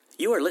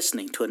You are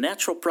listening to a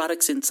Natural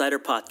Products Insider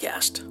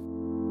podcast.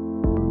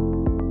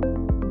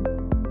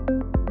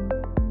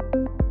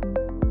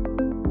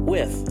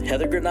 With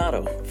Heather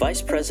Granado,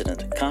 Vice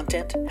President,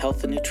 Content,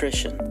 Health and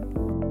Nutrition.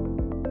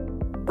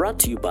 Brought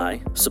to you by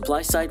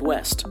SupplySide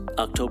West,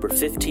 October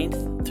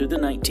 15th through the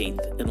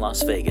 19th in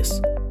Las Vegas.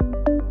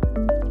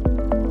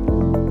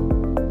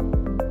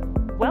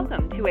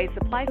 Welcome to a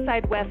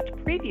SupplySide West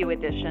preview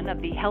edition of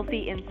the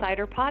Healthy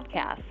Insider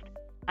podcast.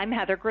 I'm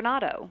Heather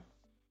Granado.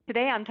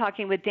 Today I'm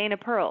talking with Dana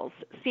Pearls,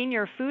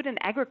 Senior Food and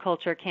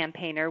Agriculture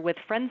Campaigner with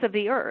Friends of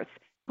the Earth,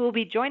 who will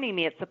be joining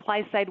me at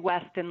SupplySide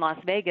West in Las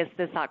Vegas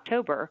this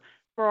October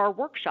for our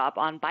workshop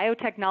on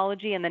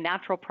biotechnology and the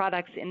natural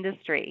products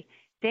industry.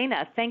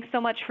 Dana, thanks so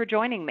much for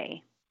joining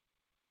me.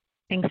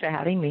 Thanks for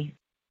having me.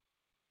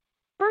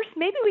 First,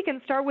 maybe we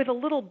can start with a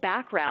little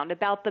background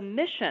about the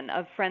mission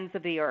of Friends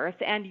of the Earth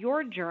and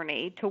your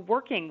journey to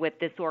working with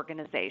this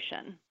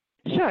organization.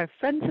 Sure.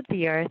 Friends of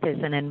the Earth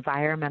is an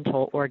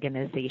environmental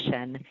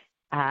organization.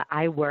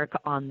 I work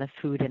on the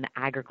food and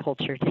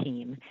agriculture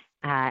team.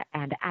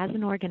 And as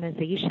an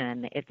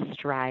organization, it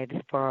strives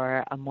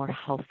for a more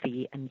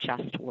healthy and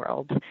just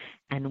world.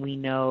 And we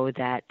know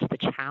that the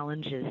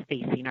challenges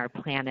facing our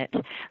planet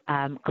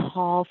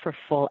call for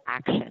full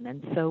action.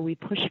 And so we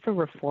push for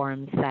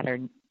reforms that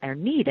are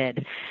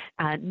needed,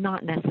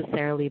 not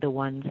necessarily the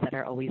ones that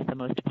are always the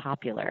most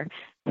popular.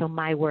 So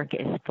my work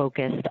is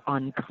focused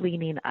on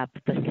cleaning up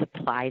the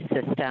supply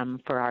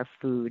system for our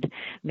food,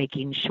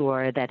 making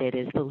sure that it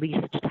is the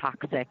least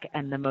toxic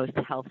and the most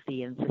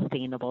healthy and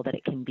sustainable that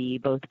it can be,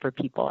 both for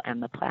people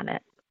and the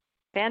planet.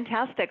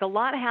 Fantastic. A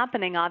lot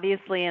happening,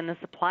 obviously, in the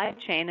supply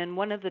chain. And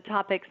one of the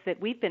topics that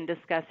we've been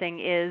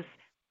discussing is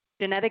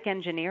genetic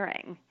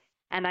engineering.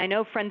 And I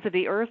know Friends of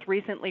the Earth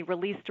recently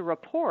released a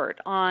report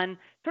on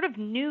sort of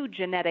new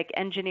genetic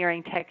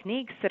engineering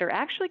techniques that are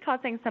actually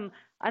causing some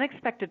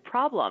unexpected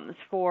problems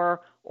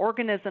for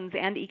organisms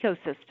and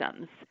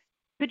ecosystems.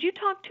 Could you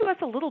talk to us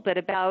a little bit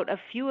about a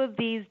few of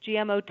these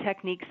GMO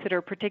techniques that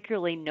are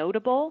particularly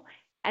notable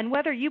and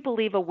whether you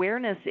believe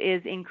awareness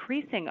is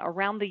increasing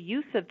around the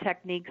use of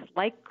techniques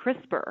like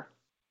CRISPR?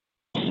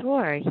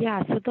 Sure,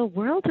 yeah. So the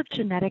world of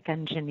genetic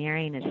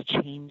engineering has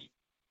changed.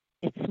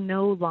 It's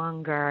no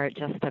longer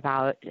just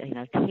about,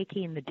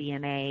 taking the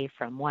DNA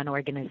from one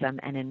organism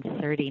and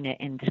inserting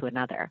it into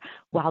another.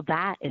 While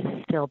that is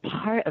still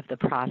part of the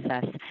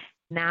process,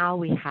 now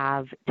we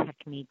have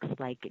techniques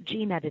like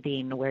gene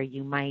editing where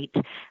you might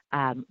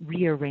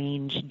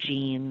rearrange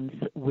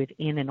genes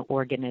within an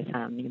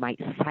organism. You might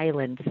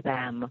silence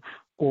them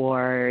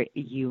or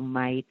you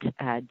might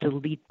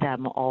delete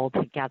them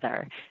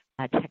altogether.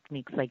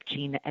 Techniques like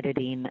gene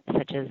editing,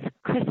 such as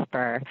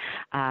CRISPR,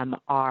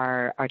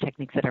 are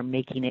techniques that are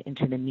making it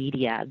into the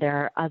media. There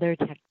are other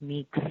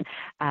techniques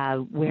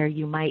where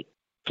you might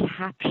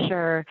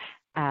capture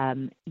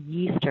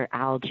yeast or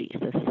algae,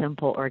 so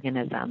simple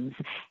organisms,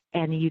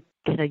 and you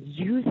can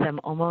use them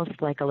almost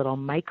like a little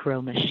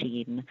micro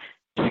machine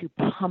to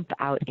pump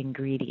out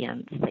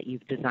ingredients that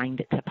you've designed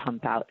it to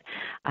pump out.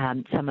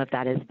 Some of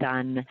that is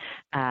done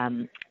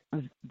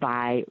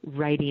by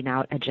writing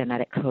out a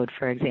genetic code,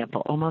 for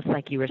example, almost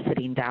like you were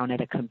sitting down at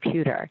a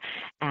computer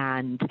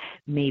and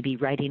maybe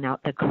writing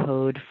out the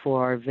code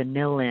for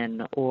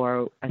vanillin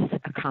or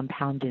a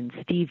compound in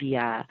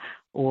stevia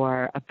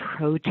or a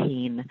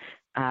protein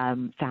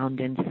found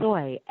in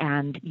soy.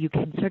 And you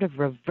can sort of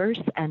reverse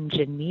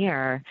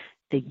engineer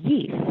the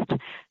yeast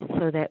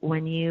so that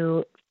when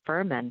you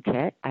ferment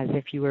it, as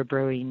if you were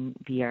brewing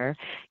beer,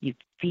 you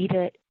feed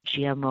it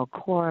GMO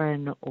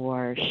corn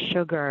or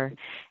sugar,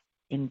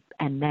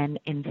 and then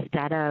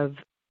instead of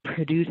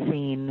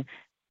producing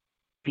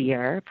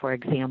beer, for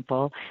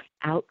example,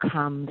 out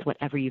comes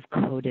whatever you've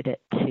coded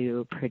it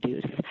to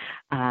produce.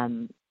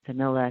 Vanilla,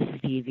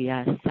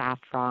 stevia,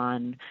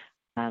 saffron,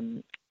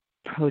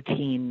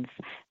 proteins.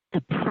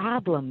 The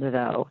problem,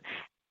 though,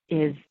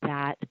 is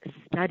that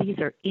studies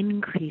are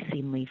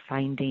increasingly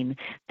finding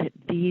that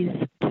these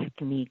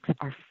techniques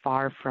are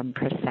far from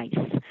precise.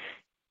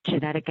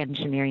 Genetic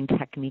engineering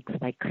techniques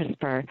like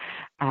CRISPR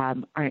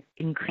are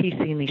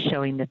increasingly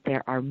showing that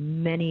there are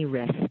many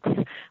risks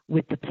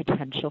with the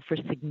potential for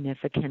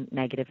significant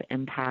negative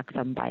impacts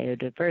on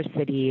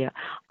biodiversity,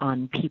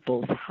 on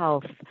people's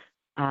health,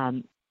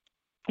 and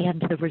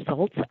the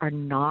results are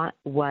not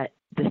what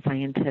the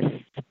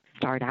scientists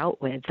start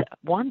out with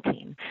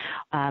wanting.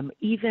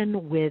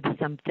 Even with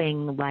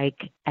something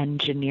like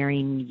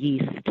engineering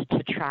yeast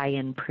to try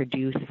and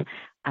produce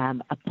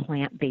a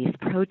plant-based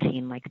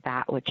protein like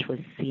that which was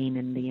seen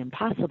in the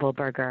Impossible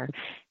Burger,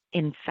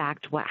 in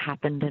fact, what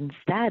happened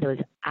instead was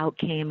out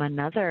came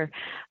another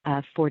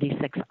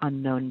 46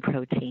 unknown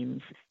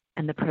proteins.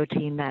 And the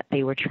protein that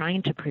they were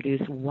trying to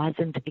produce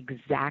wasn't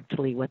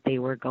exactly what they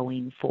were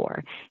going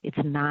for.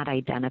 It's not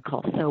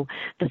identical. So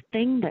the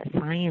thing that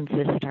science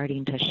is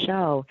starting to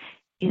show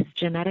is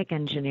genetic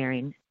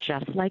engineering,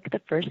 just like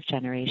the first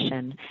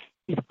generation,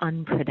 is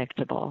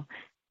unpredictable.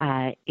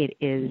 It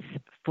is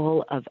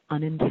full of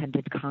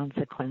unintended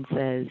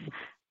consequences,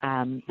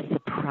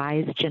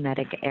 surprise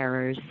genetic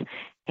errors,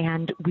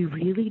 and we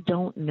really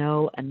don't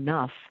know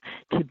enough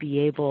to be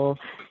able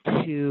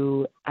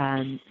to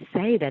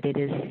say that it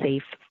is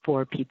safe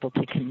for people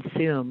to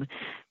consume.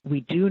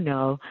 We do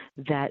know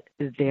that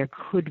there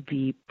could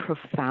be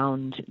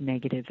profound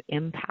negative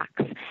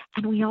impacts,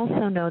 and we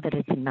also know that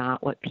it's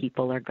not what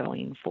people are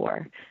going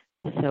for.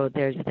 So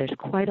there's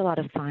quite a lot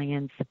of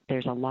science.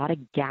 There's a lot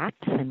of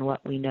gaps in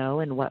what we know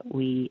and what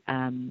we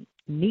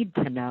need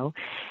to know.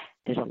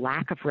 There's a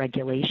lack of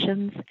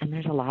regulations, and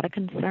there's a lot of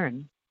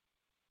concern.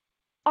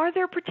 Are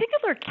there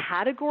particular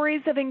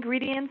categories of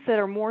ingredients that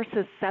are more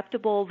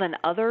susceptible than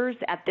others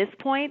at this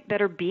point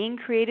that are being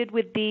created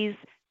with these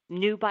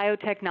new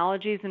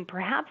biotechnologies and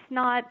perhaps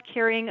not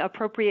carrying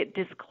appropriate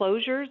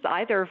disclosures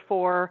either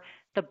for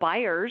the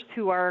buyers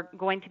who are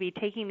going to be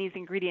taking these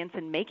ingredients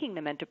and making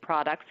them into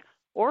products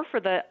or for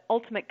the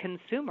ultimate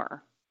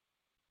consumer?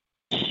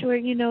 Sure.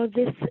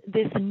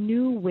 This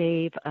new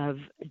wave of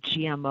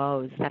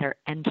GMOs that are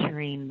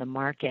entering the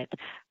market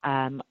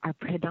are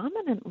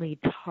predominantly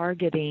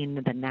targeting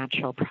the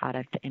natural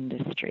product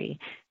industry.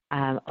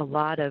 A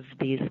lot of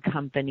these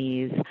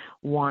companies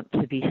want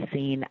to be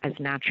seen as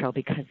natural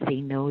because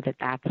they know that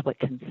that's what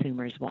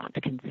consumers want.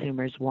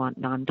 Consumers want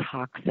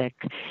non-toxic,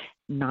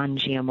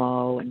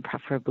 non-GMO, and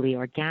preferably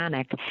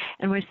organic.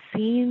 And we're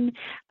seeing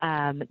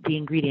the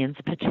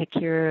ingredients,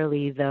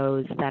 particularly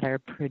those that are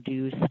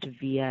produced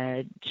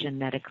via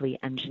genetically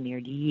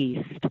engineered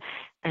yeast,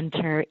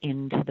 enter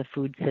into the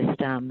food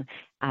system,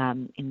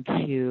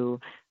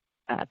 into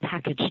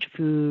packaged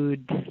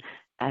foods,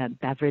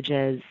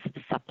 beverages,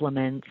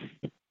 supplements,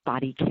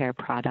 body care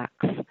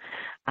products.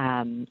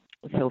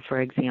 So, for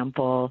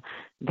example,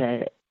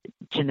 the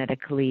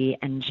genetically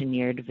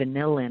engineered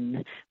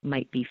vanillin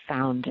might be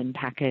found in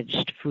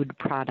packaged food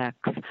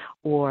products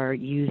or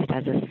used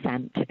as a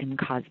scent in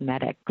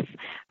cosmetics.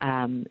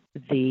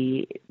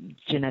 The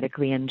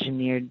genetically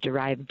engineered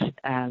derived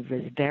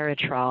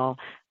resveratrol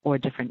or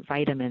different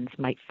vitamins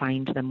might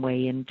find their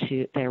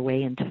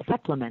way into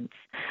supplements.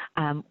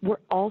 We're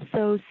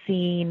also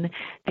seeing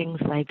things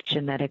like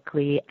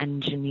genetically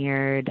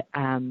engineered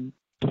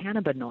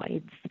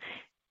cannabinoids.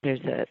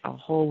 There's a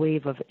whole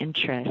wave of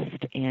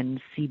interest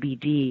in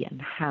CBD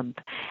and hemp,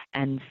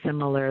 and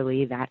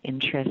similarly, that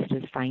interest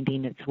is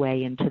finding its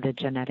way into the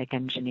genetic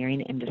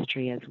engineering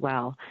industry as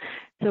well.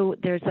 So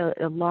there's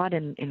a lot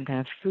in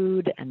kind of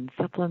food and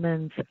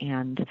supplements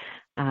and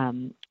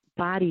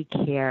body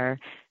care.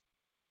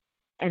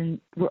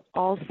 And we're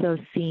also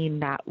seeing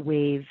that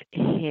wave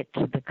hit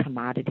the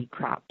commodity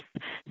crops.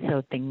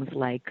 So things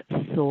like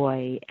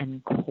soy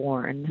and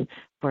corn,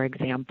 for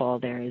example,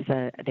 there is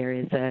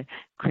a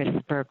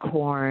CRISPR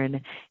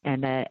corn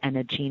and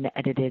a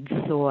gene-edited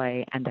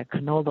soy and a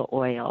canola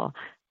oil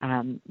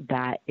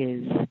that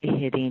is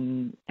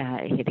hitting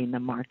the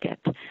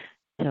market.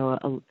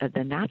 So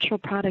the natural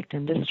product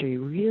industry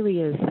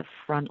really is the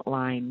front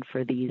line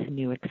for these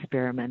new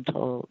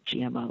experimental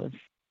GMOs.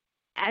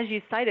 As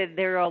you cited,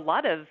 there are a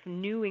lot of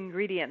new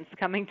ingredients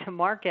coming to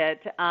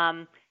market,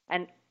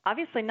 and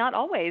obviously not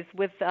always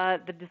with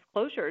the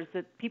disclosures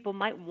that people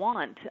might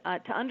want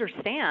to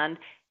understand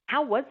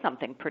how was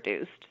something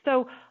produced.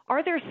 So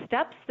are there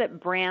steps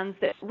that brands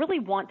that really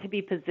want to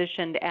be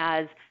positioned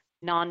as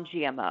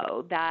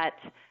non-GMO, that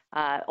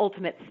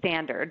ultimate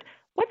standard,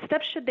 what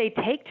steps should they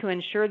take to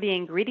ensure the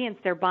ingredients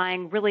they're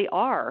buying really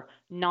are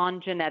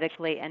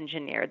non-genetically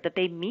engineered, that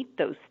they meet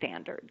those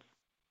standards?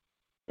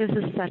 This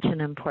is such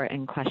an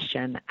important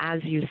question.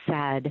 As you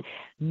said,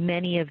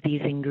 many of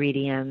these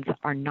ingredients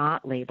are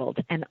not labeled,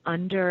 and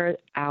under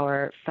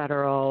our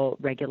federal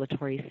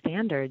regulatory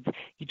standards,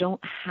 you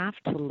don't have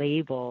to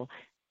label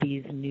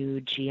these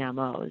new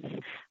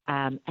GMOs.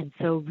 And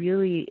so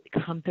really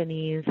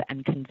companies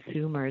and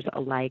consumers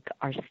alike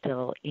are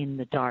still in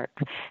the dark.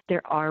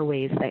 There are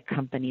ways that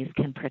companies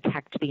can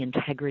protect the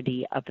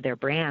integrity of their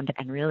brand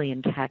and really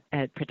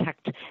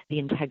protect the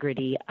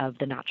integrity of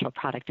the natural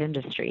product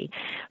industry.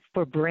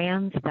 For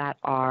brands that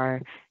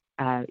are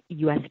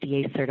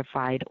USDA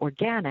certified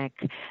organic,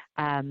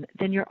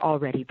 then you're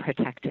already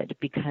protected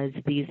because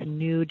these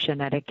new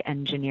genetic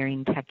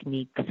engineering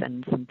techniques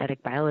and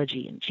synthetic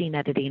biology and gene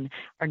editing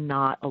are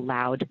not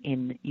allowed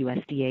in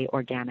USDA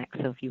organic.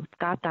 So if you've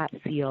got that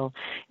seal,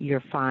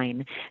 you're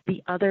fine.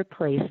 The other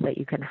place that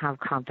you can have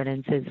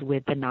confidence is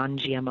with the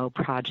non-GMO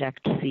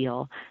project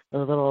seal, the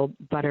little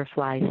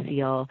butterfly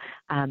seal.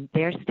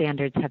 Their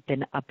standards have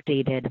been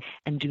updated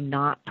and do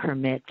not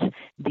permit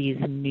these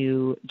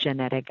new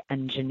genetic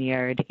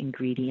engineered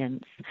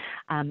ingredients.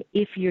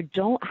 If you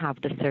don't have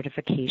the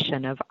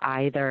certification of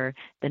either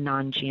the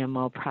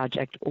non-GMO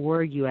project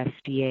or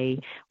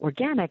USDA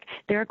organic,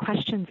 there are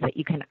questions that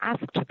you can ask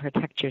to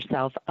protect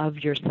yourself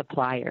of your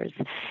suppliers.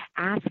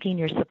 Asking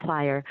your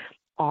supplier,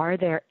 are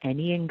there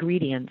any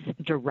ingredients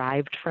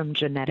derived from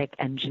genetic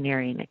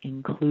engineering,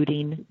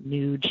 including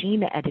new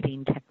gene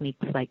editing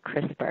techniques like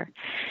CRISPR?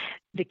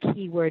 The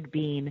key word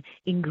being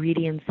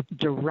ingredients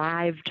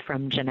derived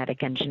from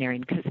genetic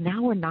engineering, because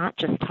now we're not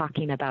just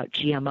talking about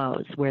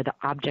GMOs, where the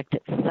object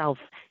itself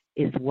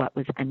is what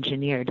was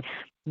engineered.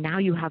 Now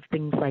you have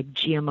things like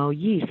GMO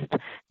yeast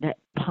that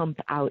pump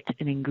out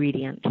an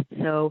ingredient.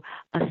 So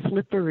a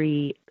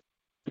slippery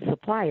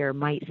supplier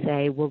might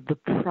say, well, the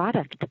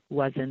product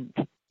wasn't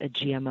a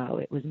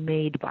GMO. It was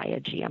made by a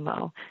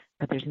GMO,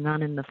 but there's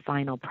none in the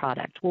final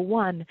product. Well,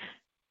 one,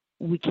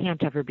 we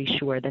can't ever be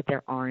sure that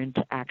there aren't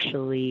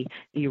actually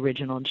the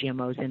original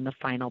GMOs in the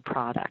final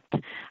product.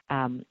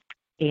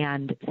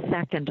 And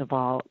second of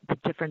all, the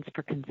difference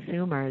for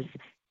consumers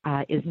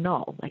is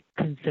null. Like,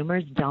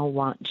 consumers don't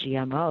want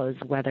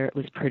GMOs, whether it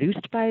was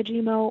produced by a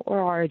GMO or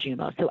are a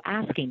GMO. So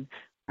asking,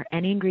 are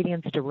any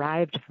ingredients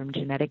derived from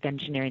genetic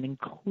engineering,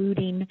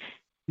 including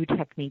new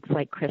techniques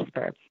like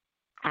CRISPR?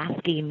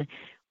 Asking,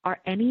 are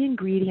any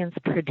ingredients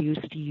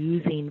produced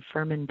using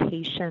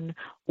fermentation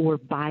or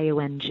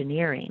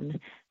bioengineering?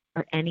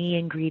 Are any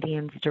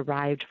ingredients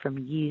derived from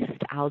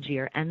yeast, algae,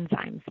 or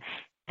enzymes?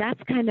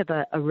 That's kind of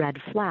a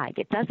red flag.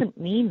 It doesn't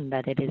mean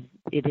that it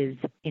is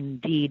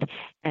indeed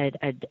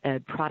a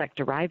product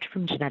derived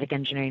from genetic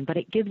engineering, but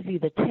it gives you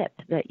the tip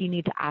that you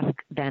need to ask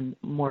then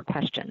more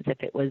questions.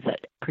 If it was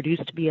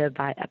produced via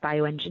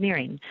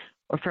bioengineering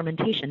or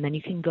fermentation, then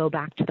you can go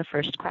back to the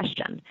first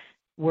question.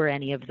 Were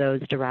any of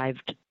those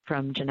derived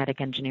from genetic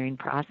engineering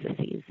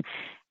processes?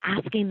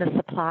 Asking the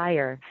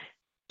supplier,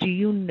 do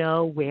you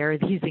know where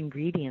these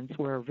ingredients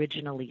were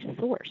originally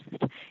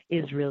sourced,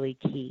 is really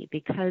key,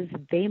 because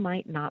they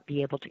might not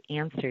be able to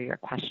answer your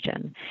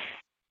question.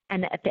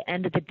 And at the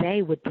end of the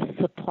day, would the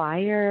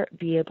supplier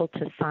be able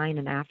to sign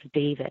an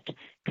affidavit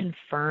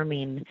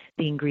confirming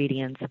the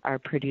ingredients are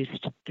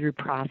produced through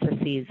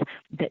processes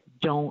that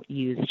don't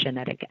use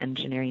genetic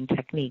engineering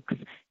techniques?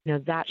 You know,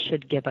 that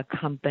should give a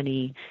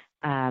company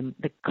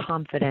the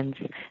confidence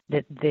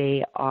that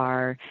they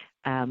are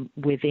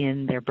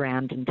within their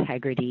brand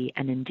integrity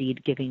and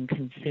indeed giving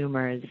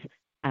consumers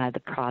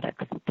the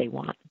products that they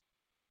want.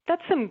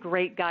 That's some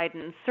great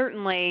guidance.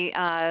 Certainly,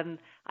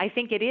 I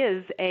think it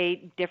is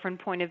a different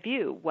point of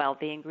view. Well,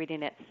 the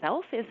ingredient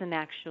itself isn't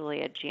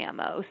actually a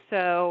GMO.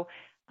 So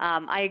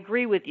I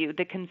agree with you.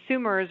 The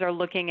consumers are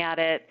looking at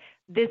it.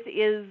 This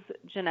is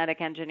genetic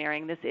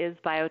engineering. This is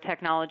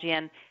biotechnology.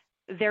 And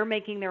they're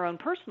making their own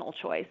personal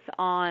choice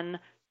on,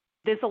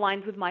 this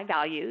aligns with my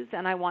values,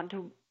 and I want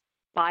to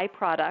buy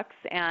products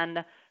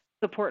and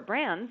support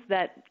brands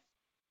that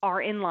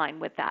are in line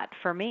with that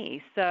for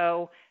me.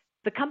 So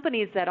the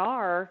companies that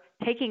are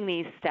taking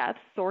these steps,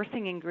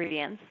 sourcing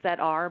ingredients that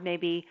are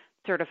maybe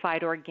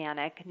certified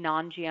organic,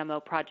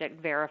 non-GMO,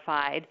 project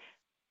verified,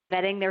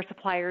 vetting their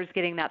suppliers,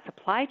 getting that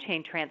supply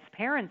chain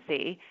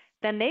transparency,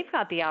 then they've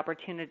got the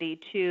opportunity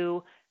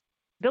to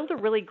build a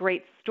really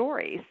great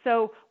story.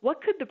 So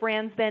what could the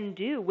brands then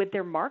do with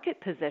their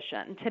market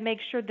position to make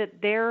sure that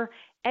they're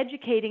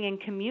educating and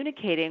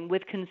communicating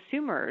with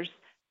consumers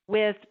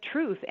with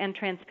truth and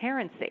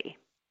transparency?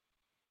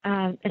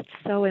 It's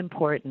so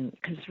important,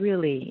 because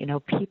really, you know,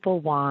 people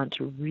want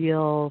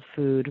real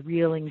food,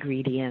 real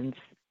ingredients.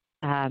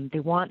 They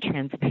want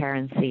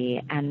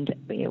transparency, and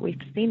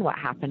we've seen what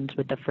happened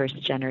with the first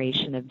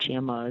generation of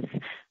GMOs.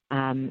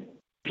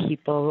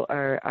 People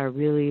are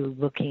really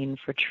looking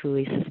for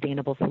truly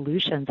sustainable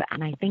solutions,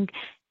 and I think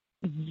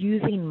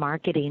using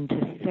marketing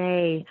to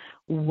say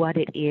what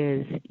it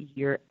is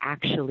you're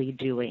actually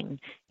doing.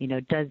 You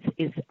know,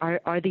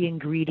 are the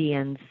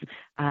ingredients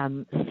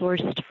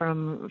sourced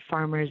from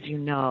farmers you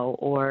know,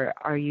 or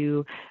are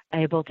you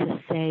able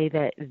to say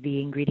that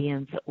the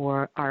ingredients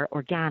are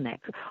organic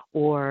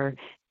or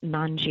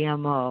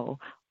non-GMO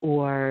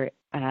or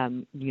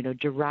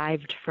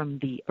derived from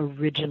the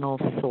original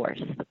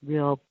source, the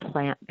real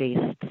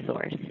plant-based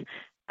source?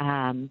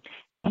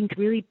 I think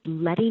really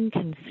letting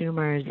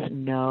consumers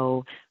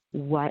know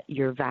what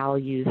your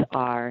values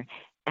are,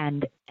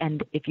 and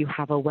if you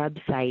have a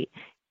website,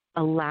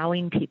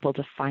 allowing people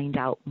to find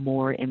out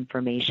more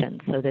information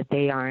so that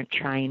they aren't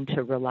trying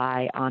to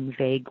rely on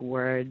vague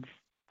words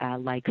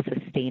like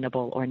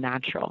sustainable or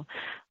natural.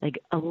 Like,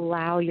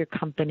 allow your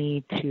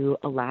company to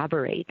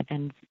elaborate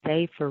and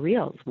say for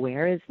reals,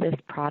 where is this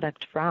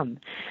product from?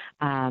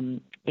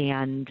 And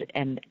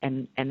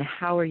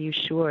how are you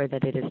sure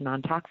that it is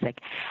non-toxic?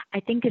 I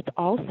think it's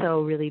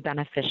also really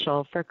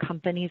beneficial for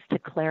companies to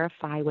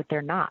clarify what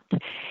they're not.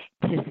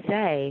 To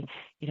say,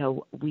 you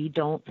know, we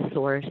don't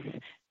source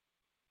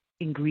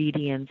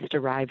ingredients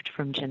derived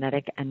from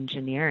genetic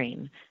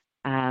engineering.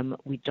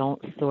 We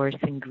don't source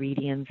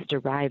ingredients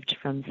derived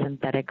from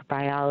synthetic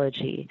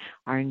biology.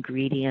 Our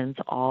ingredients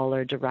all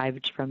are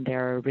derived from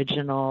their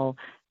original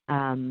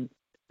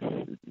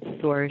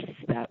source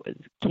that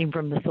came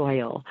from the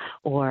soil,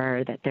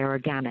 or that they're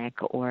organic,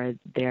 or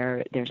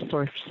they're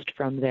sourced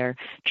from their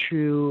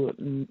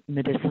true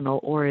medicinal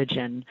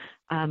origin.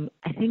 I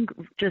think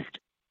just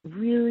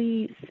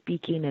really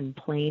speaking in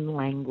plain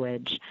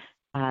language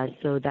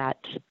so that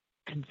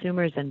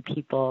consumers and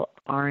people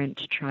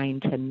aren't trying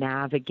to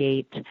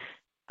navigate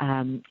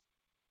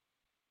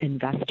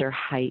investor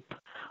hype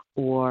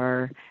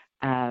or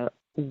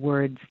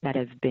words that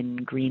have been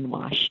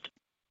greenwashed.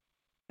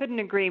 Couldn't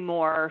agree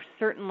more.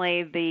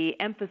 Certainly the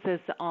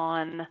emphasis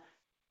on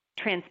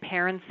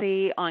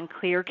transparency, on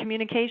clear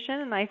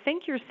communication. And I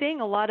think you're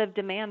seeing a lot of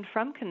demand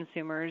from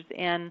consumers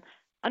in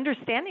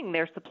understanding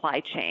their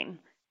supply chain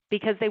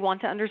because they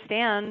want to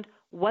understand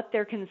what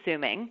they're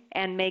consuming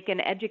and make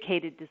an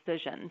educated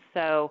decision.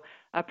 So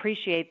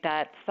appreciate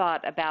that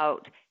thought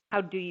about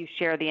how do you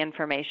share the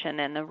information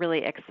in a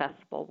really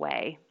accessible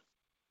way.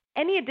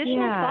 Any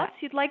additional thoughts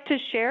you'd like to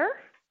share?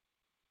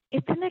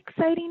 It's an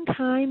exciting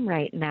time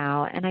right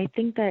now, and I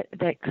think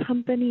that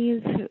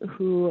companies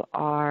who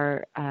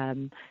are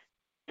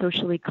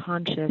socially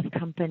conscious,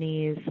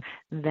 companies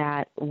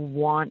that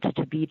want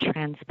to be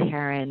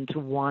transparent,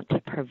 want to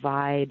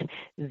provide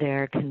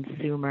their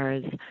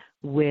consumers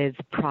with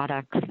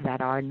products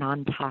that are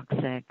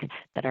non-toxic,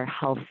 that are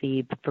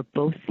healthy for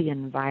both the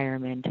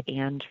environment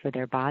and for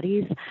their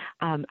bodies,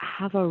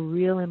 have a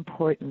real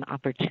important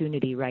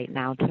opportunity right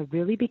now to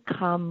really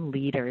become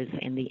leaders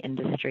in the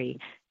industry,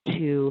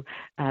 to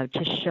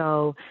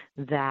show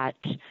that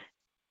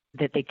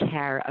they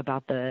care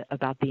about the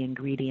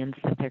ingredients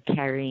that they're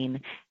carrying,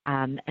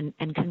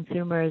 and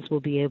consumers will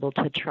be able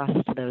to trust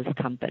those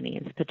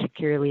companies,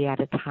 particularly at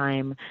a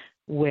time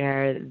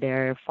where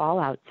there are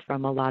fallouts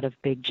from a lot of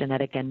big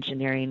genetic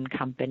engineering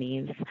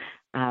companies.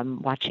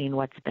 Watching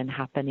what's been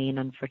happening,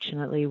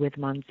 unfortunately, with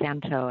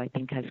Monsanto, I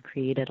think has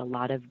created a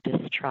lot of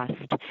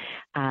distrust.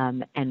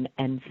 And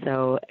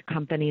so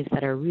companies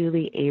that are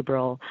really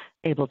able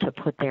to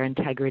put their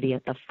integrity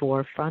at the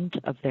forefront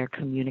of their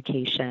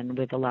communication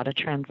with a lot of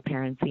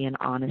transparency and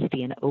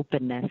honesty and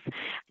openness, I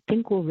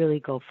think will really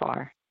go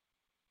far.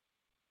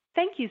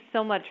 Thank you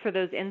so much for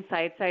those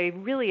insights. I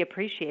really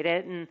appreciate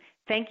it, and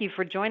thank you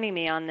for joining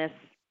me on this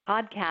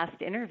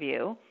podcast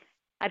interview.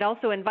 I'd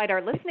also invite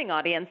our listening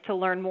audience to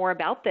learn more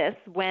about this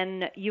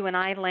when you and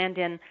I land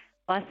in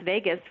Las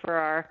Vegas for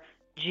our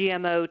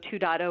GMO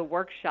 2.0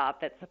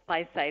 workshop at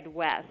SupplySide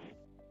West.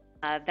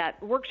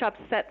 That workshop's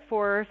set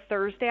for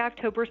Thursday,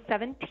 October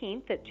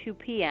 17th at 2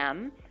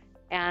 p.m.,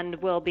 and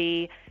we'll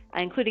be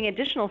including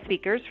additional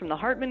speakers from the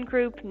Hartman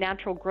Group,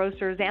 Natural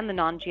Grocers, and the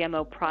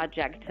Non-GMO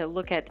Project to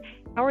look at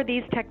how are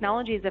these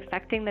technologies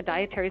affecting the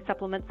dietary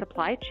supplement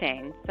supply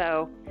chain.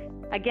 So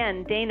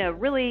again, Dana,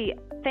 really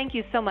thank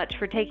you so much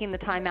for taking the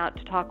time out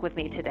to talk with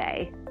me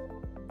today.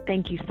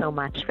 Thank you so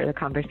much for the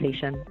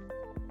conversation.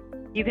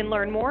 You can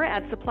learn more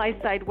at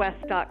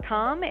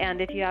supplysidewest.com,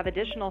 and if you have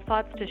additional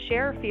thoughts to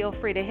share, feel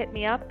free to hit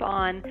me up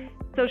on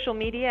social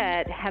media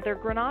at Heather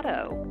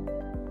Granato.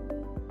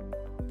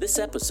 This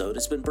episode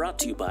has been brought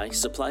to you by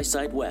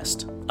SupplySide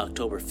West,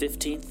 October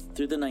 15th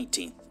through the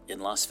 19th in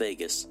Las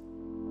Vegas.